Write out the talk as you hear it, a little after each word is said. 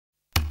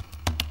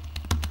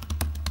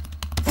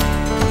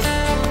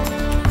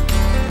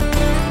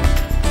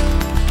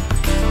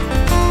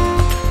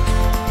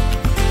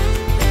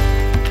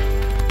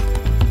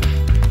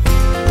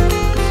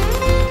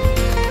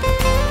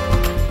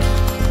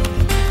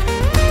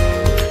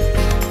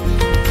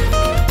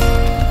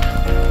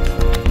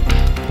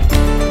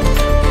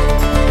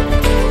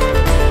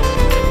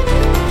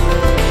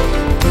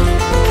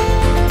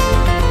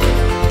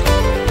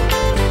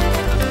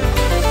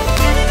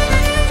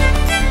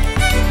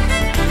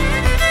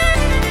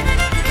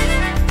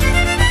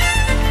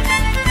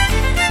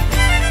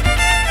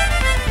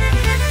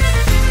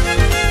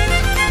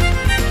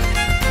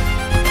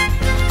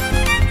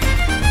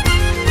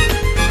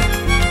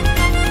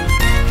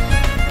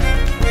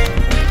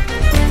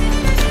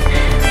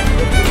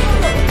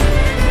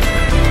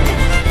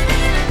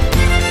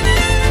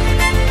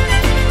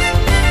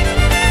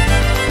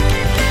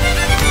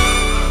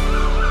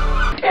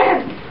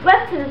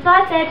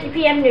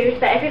PM news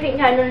for everything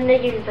going on in the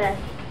universe.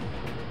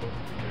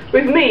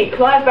 With me,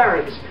 Clive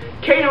Barons,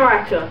 Kana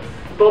Actor,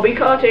 Bobby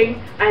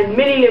Carting and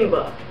Millie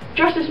Limber.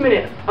 Just this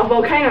minute, a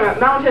volcano at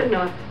Mt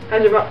Etna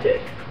has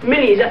erupted.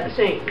 Millie is at the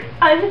scene.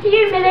 Over to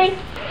you, Millie.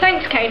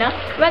 Thanks, Kana.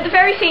 We're at the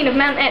very scene of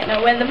Mt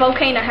Etna where the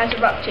volcano has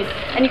erupted,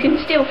 and you can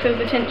still feel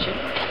the tension.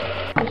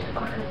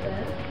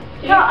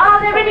 So, are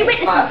there any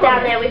witnesses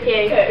down there with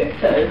you?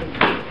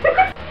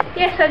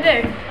 Yes, I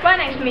do. Right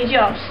next to me is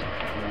Yoss.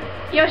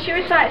 Yoss, you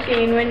were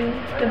sightseeing when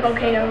the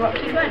volcano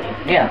erupted, weren't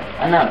you? Yeah,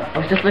 I know. I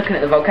was just looking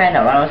at the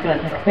volcano and I was going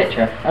to take a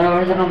picture, and all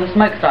of a sudden all the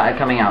smoke started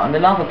coming out and the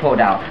lava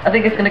poured out. I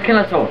think it's going to kill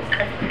us all.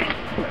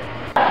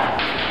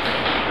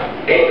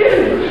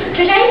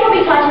 Today we'll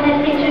be fighting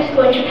this into a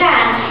school in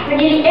Japan, where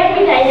nearly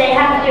every day they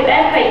have to do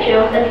earthquake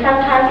drills, and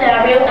sometimes there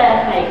are real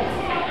earthquakes.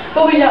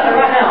 Bobby's out there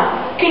right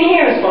now. Can you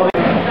hear us, Bobby?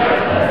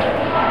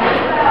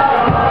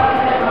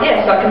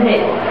 Yes, I can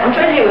hear you. I'm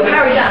trying to hear with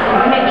Harry Down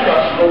from the next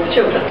school for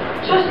children.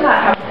 So what's like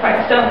having to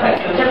practice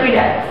earthquake drills every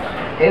day?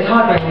 It's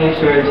hard getting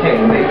used to a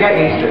routine, but you get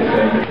used to it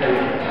soon because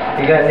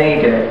you don't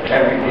need it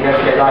you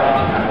don't get life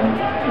to happen.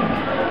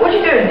 What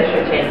do you do in this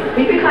routine?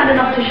 Will you be kind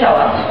enough to show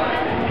us?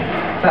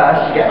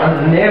 First, you get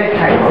on the nearest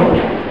table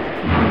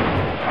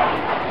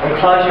and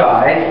close your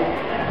eyes.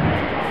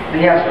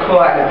 Then you have to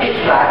crawl out in the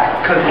pitch black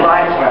because the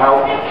lights are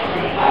out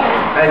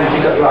and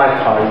you've got your eyes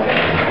closed.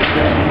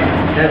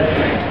 Then,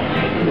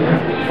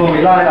 before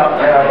we line up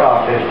in our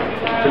glasses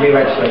to be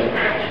registered.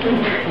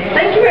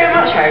 Thank you very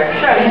much, Harry, for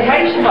showing us how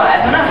you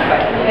survive an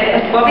earthquake.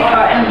 That's Bobby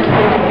Carton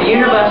for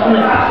Universal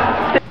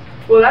News.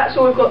 Well, that's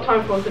all we've got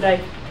time for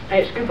today.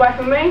 It's goodbye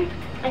from me.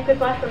 And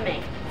goodbye from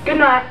me. Good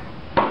night.